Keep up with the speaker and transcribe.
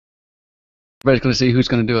Everybody's going to see who's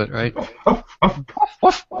going to do it, right? Woof, woof.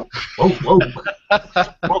 Woof, woof.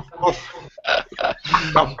 Woof, woof.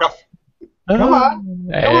 Guff, guff. Come on. Come on.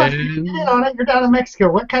 Get in on it. You're down in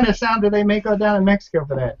Mexico. What kind of sound do they make down in Mexico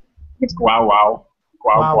for that? It's wow, wow.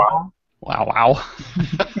 Wow, Wow, wow. wow. Wow, wow.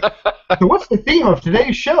 So what's the theme of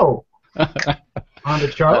today's show? On the I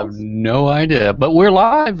have Charles? no idea, but we're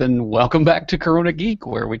live, and welcome back to Corona Geek,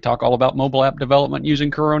 where we talk all about mobile app development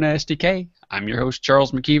using Corona SDK. I'm your host,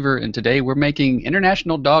 Charles McKeever, and today we're making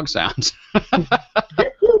international dog sounds.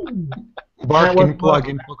 Barking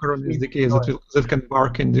plugin for Corona SDK that can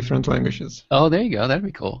bark in different languages. Oh, there you go. That'd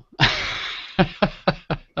be cool.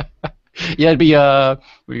 Yeah, it'd be what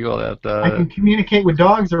do you call that? I can communicate with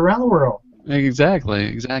dogs around the world.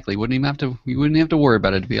 Exactly. Wouldn't even have to. You wouldn't have to worry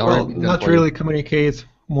about it. It'd be all Well, right. not really communicate,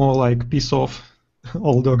 more like piss off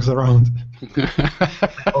all dogs around. Okay.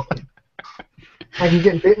 I can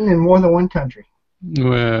get bitten in more than one country.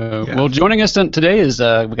 Well, joining us today is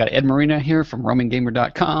we got Ed Marina here from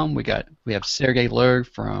RoamingGamer.com. We have Sergey Lerg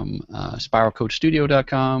from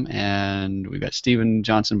SpiralCodeStudio.com, and we got Steven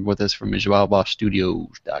Johnson with us from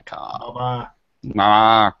VisualBossStudios.com. Bye-bye.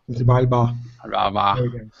 Zibalba. There we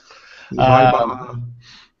go. Zibalba.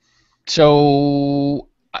 So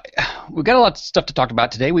we've got a lot of stuff to talk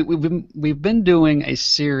about today. We've been doing a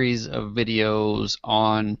series of videos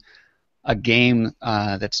on a game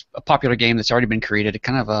that's a popular game that's already been created. It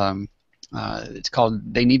kind of it's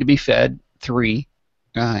called They Need to Be Fed 3.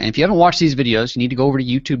 And if you haven't watched these videos, you need to go over to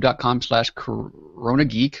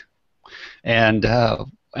youtube.com/coronageek and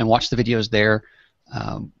watch the videos there.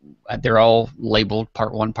 They're all labeled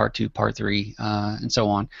Part 1, Part 2, Part 3, and so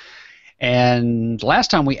on. And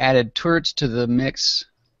last time we added turrets to the mix,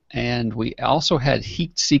 and we also had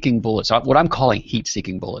heat-seeking bullets. What I'm calling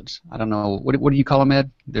heat-seeking bullets. I don't know. What do you call them,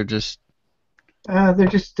 Ed? They're just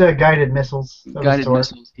guided missiles. guided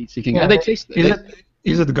missiles, heat-seeking. Yeah,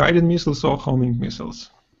 Is it guided missiles or homing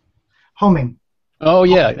missiles? Homing. Oh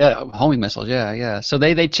yeah, homing missiles. Yeah. So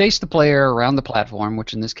they chase the player around the platform,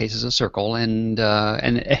 which in this case is a circle, and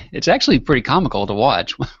it's actually pretty comical to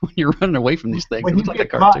watch when you're running away from these things. When It you looks like get a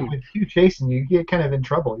caught cartoon. with you chasing you, you get kind of in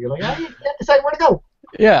trouble. You're like, you can't decide where to go.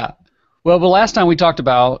 Yeah. Well, the last time we talked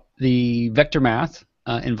about the vector math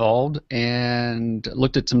involved and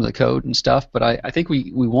looked at some of the code and stuff, but I think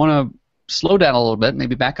we want to slow down a little bit,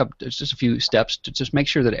 maybe back up just a few steps to just make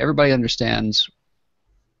sure that everybody understands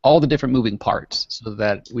all the different moving parts so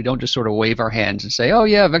that we don't just sort of wave our hands and say, oh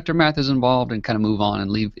yeah, vector math is involved, and kind of move on and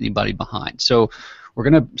leave anybody behind. So we're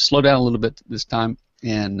going to slow down a little bit this time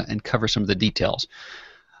and cover some of the details.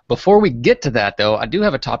 Before we get to that, though, I do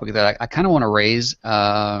have a topic that I kind of want to raise,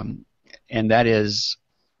 and that is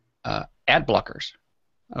ad blockers.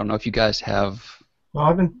 I don't know if you guys have. Well,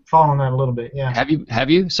 I've been following that a little bit, yeah. Have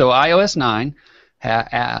you? So iOS 9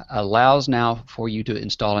 allows now for you to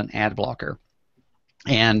install an ad blocker.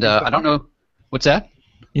 And I don't know, what's that?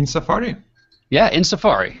 In Safari? Yeah, in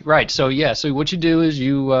Safari, right. So what you do is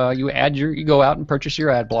you go out and purchase your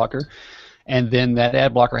ad blocker, and then that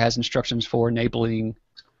ad blocker has instructions for enabling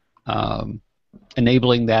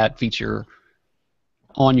that feature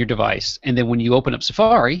on your device. And then when you open up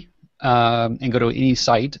Safari and go to any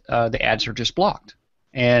site, the ads are just blocked.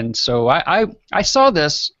 And so I saw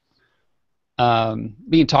this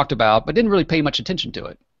being talked about, but didn't really pay much attention to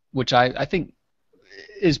it, which I think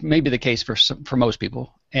is maybe the case for most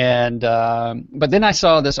people. And but then I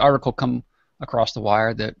saw this article come across the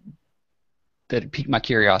wire that piqued my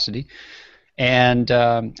curiosity, and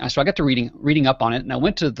so I got to reading up on it, and I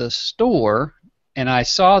went to the store, and I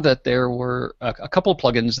saw that there were a couple of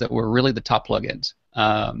plugins that were really the top plugins,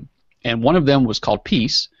 and one of them was called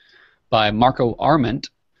Peace by Marco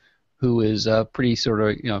Arment, who is pretty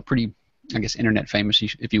pretty, I guess, internet famous,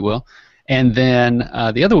 if you will, and then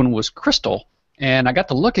the other one was Crystal. And I got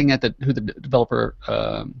to looking at who the developer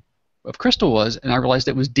of Crystal was, and I realized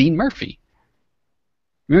it was Dean Murphy.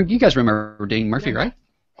 You guys remember Dean Murphy, right?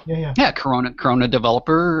 Yeah. Yeah, Corona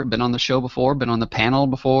developer, been on the show before, been on the panel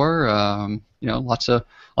before. Lots of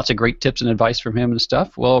great tips and advice from him and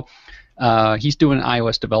stuff. Well, he's doing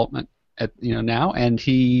iOS development now, and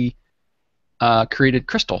he created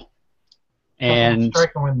Crystal. And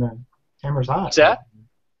striking when the camera's hot. What's that?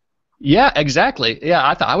 Yeah, exactly.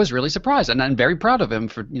 Yeah, I was really surprised, and I'm very proud of him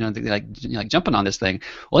for jumping on this thing.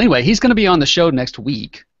 Well, anyway, he's going to be on the show next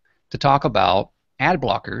week to talk about ad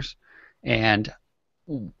blockers and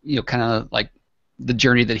kind of like the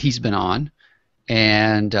journey that he's been on,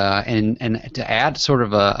 and to add sort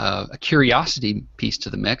of a curiosity piece to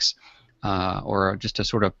the mix, or just a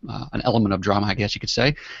sort of an element of drama, I guess you could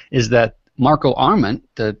say, is that Marco Arment,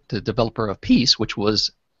 the developer of Peace, which was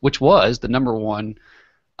the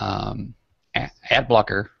 #1 ad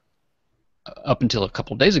blocker up until a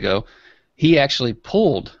couple of days ago, he actually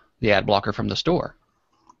pulled the ad blocker from the store,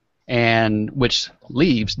 and which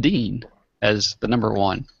leaves Dean as the number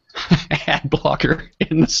one ad blocker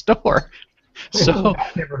in the store. So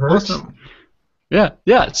that never hurts. Awesome.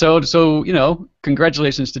 yeah. So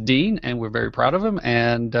congratulations to Dean, and we're very proud of him.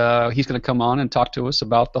 And he's going to come on and talk to us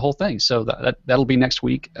about the whole thing. So that'll be next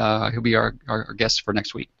week. He'll be our guest for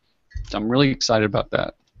next week. So I'm really excited about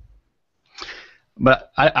that.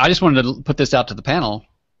 But I just wanted to put this out to the panel.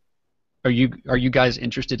 Are you guys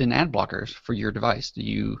interested in ad blockers for your device? Do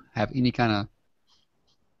you have any kind of?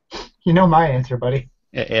 You know my answer, buddy.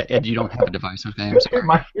 Ed, you don't have a device. Okay, I'm sorry.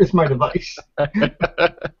 Here's my device. I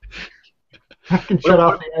can shut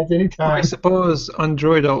off the ads anytime. I suppose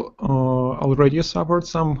Android already supports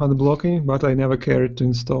some ad blocking, but I never cared to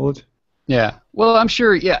install it. Yeah. Well, I'm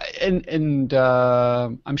sure. Yeah, and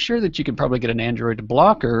I'm sure that you can probably get an Android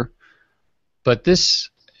blocker, but this,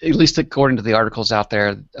 at least according to the articles out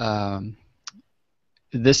there,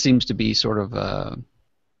 this seems to be sort of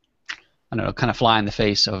I don't know, kind of fly in the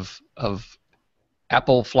face of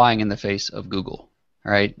Apple flying in the face of Google.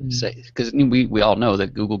 All right, because we all know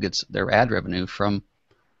that Google gets their ad revenue from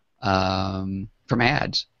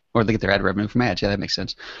ads, or they get their ad revenue from ads. Yeah, that makes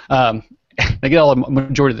sense. They get all the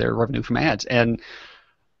majority of their revenue from ads, and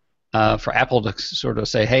for Apple to sort of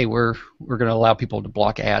say, "Hey, we're going to allow people to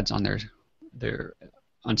block ads on their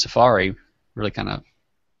on Safari," really kind of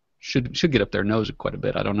should get up their nose quite a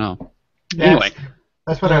bit. I don't know. Yes, anyway,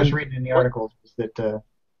 that's what I was reading in the articles. Is that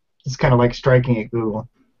it's kind of like striking at Google.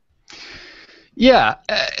 Yeah,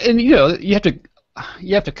 and you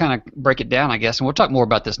have to kind of break it down, I guess, and we'll talk more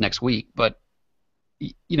about this next week. But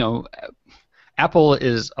Apple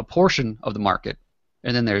is a portion of the market,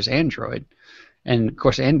 and then there's Android, and of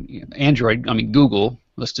course, Android. I mean, Google.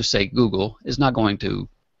 Let's just say Google is not going to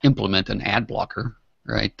implement an ad blocker,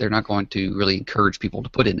 right? They're not going to really encourage people to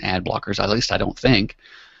put in ad blockers. At least I don't think.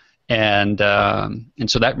 And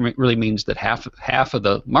so that really means that half of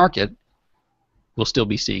the market will still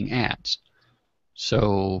be seeing ads.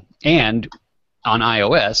 So, and on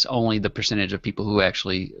iOS, only the percentage of people who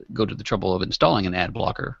actually go to the trouble of installing an ad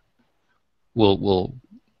blocker will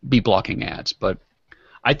be blocking ads. But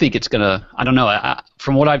I think it's gonna. I don't know.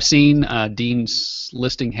 From what I've seen, Dean's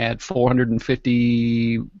listing had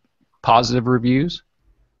 450 positive reviews.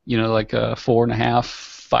 Like 4.5,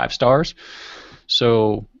 5 stars.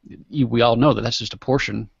 So we all know that that's just a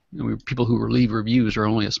portion. People who leave reviews are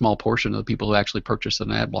only a small portion of the people who actually purchase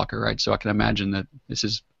an ad blocker, right? So I can imagine that this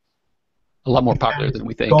is a lot more popular than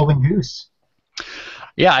we think. Golden goose.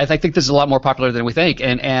 Yeah, I think this is a lot more popular than we think,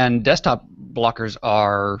 and desktop blockers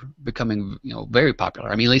are becoming very popular.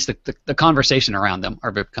 I mean, at least the conversation around them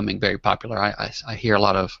are becoming very popular. I hear a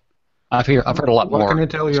lot of. I've heard a lot more. What can I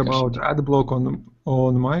tell you about AdBlock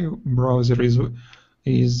on my browser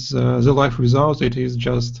is the life without it is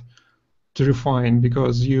just terrifying,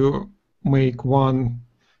 because you make one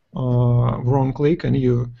wrong click and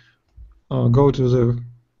you go to the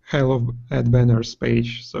hell of ad banners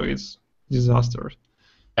page, so it's disaster.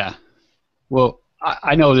 Yeah. Well,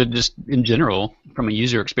 I know that just in general, from a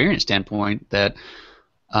user experience standpoint, that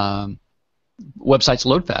websites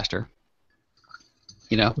load faster.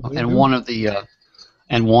 And one of the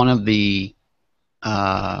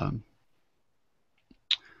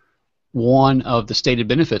stated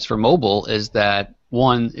benefits for mobile is that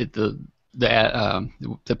the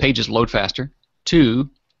pages load faster. 2,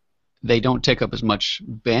 they don't take up as much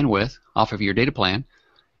bandwidth off of your data plan,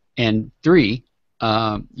 and 3,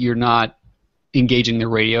 you're not engaging the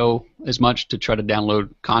radio as much to try to download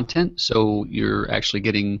content, so you're actually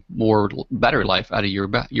getting more battery life out of your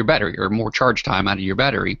battery, or more charge time out of your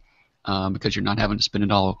battery, because you're not having to spend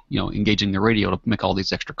it all engaging the radio to make all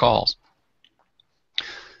these extra calls.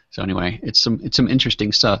 So anyway, it's some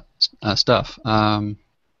interesting stuff.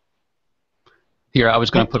 Here, I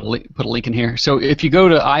was going to put a link in here. So if you go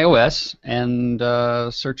to iOS and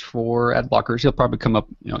search for ad blockers, he'll probably come up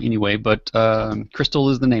anyway. But Crystal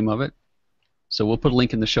is the name of it. So we'll put a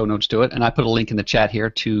link in the show notes to it, and I put a link in the chat here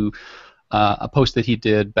to a post that he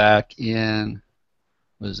did back in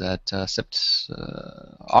August?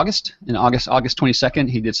 In August 22nd,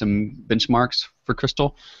 he did some benchmarks for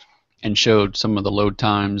Crystal and showed some of the load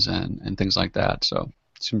times and things like that. So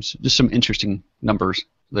just some interesting numbers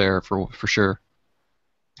there for sure.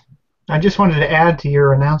 I just wanted to add to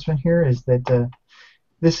your announcement here is that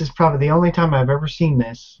this is probably the only time I've ever seen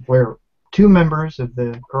this where 2 members of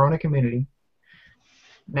the Corona community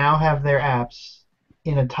now have their apps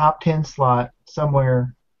in a top 10 slot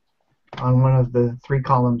somewhere on one of the 3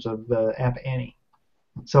 columns of the App Annie.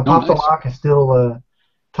 So Pop the nice. Lock is still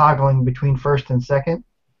toggling between first and second.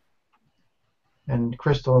 And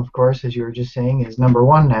Crystal, of course, as you were just saying, is number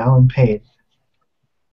 1 now and paid.